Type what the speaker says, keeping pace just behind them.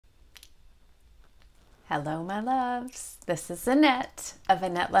Hello, my loves. This is Annette of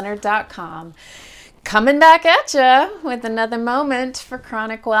AnnetteLeonard.com, coming back at you with another moment for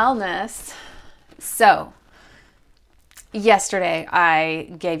chronic wellness. So, yesterday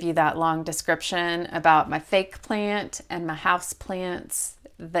I gave you that long description about my fake plant and my house plants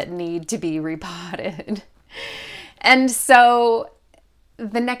that need to be repotted. And so,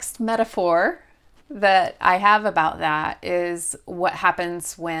 the next metaphor that I have about that is what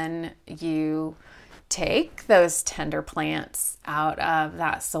happens when you take those tender plants out of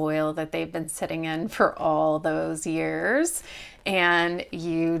that soil that they've been sitting in for all those years, and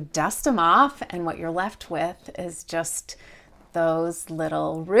you dust them off, and what you're left with is just those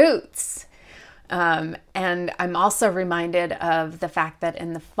little roots. And I'm also reminded of the fact that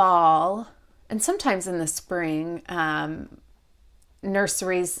in the fall and sometimes in the spring,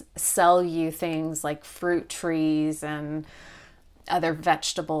 nurseries sell you things like fruit trees and other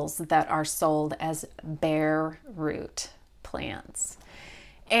vegetables that are sold as bare root plants.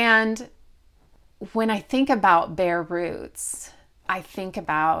 And when I think about bare roots, I think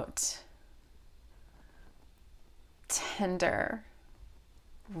about tender,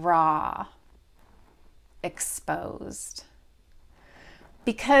 raw, exposed.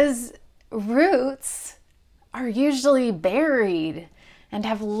 Because roots are usually buried and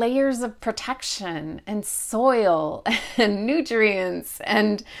have layers of protection and soil and nutrients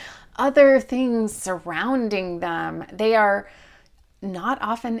and other things surrounding them. They are not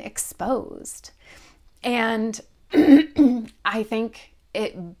often exposed. And I think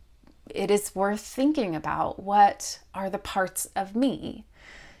it is worth thinking about what are the parts of me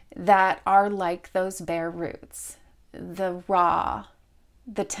that are like those bare roots, the raw,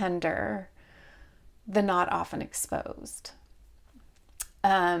 the tender, the not often exposed.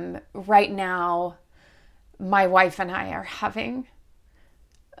 Right now, my wife and I are having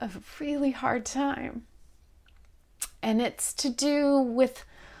a really hard time. And it's to do with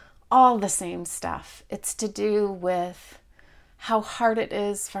all the same stuff. It's to do with how hard it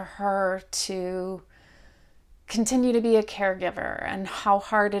is for her to continue to be a caregiver, and how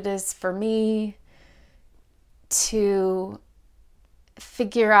hard it is for me to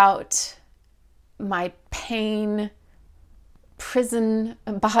figure out my pain prison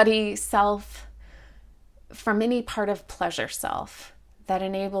body self from any part of pleasure self that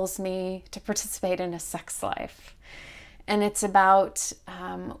enables me to participate in a sex life. And it's about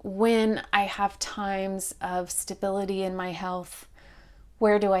when I have times of stability in my health,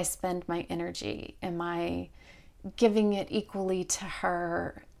 where do I spend my energy? Am I giving it equally to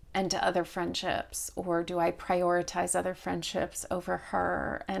her and to other friendships, or do I prioritize other friendships over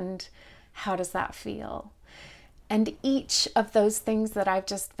her? And how does that feel? And each of those things that I've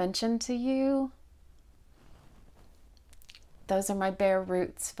just mentioned to you, those are my bare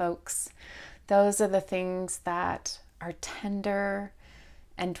roots, folks. Those are the things that are tender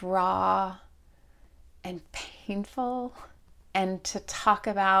and raw and painful, and to talk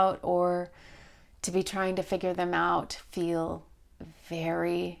about or to be trying to figure them out feel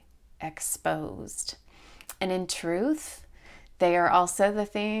very exposed. And in truth, they are also the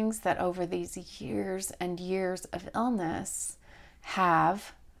things that over these years and years of illness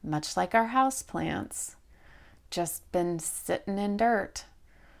have, much like our houseplants, just been sitting in dirt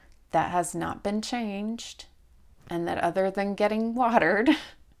that has not been changed, and that other than getting watered,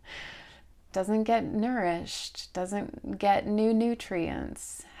 doesn't get nourished, doesn't get new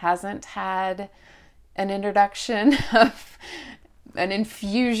nutrients, hasn't had an introduction of an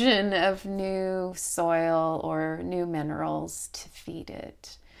infusion of new soil or new minerals to feed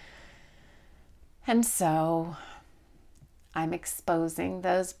it. And so I'm exposing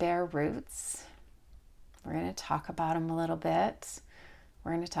those bare roots. We're going to talk about them a little bit.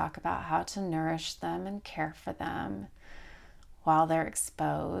 We're going to talk about how to nourish them and care for them while they're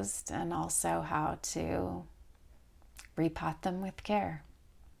exposed, and also how to repot them with care.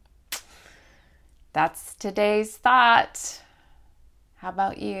 That's today's thought. How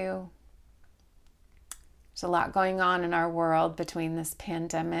about you? There's a lot going on in our world between this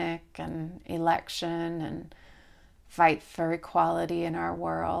pandemic and election and fight for equality in our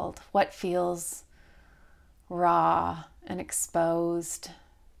world. What feels raw and exposed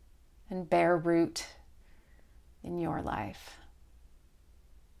and bare root in your life?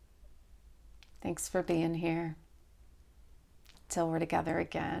 Thanks for being here. Till we're together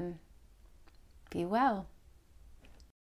again, be well.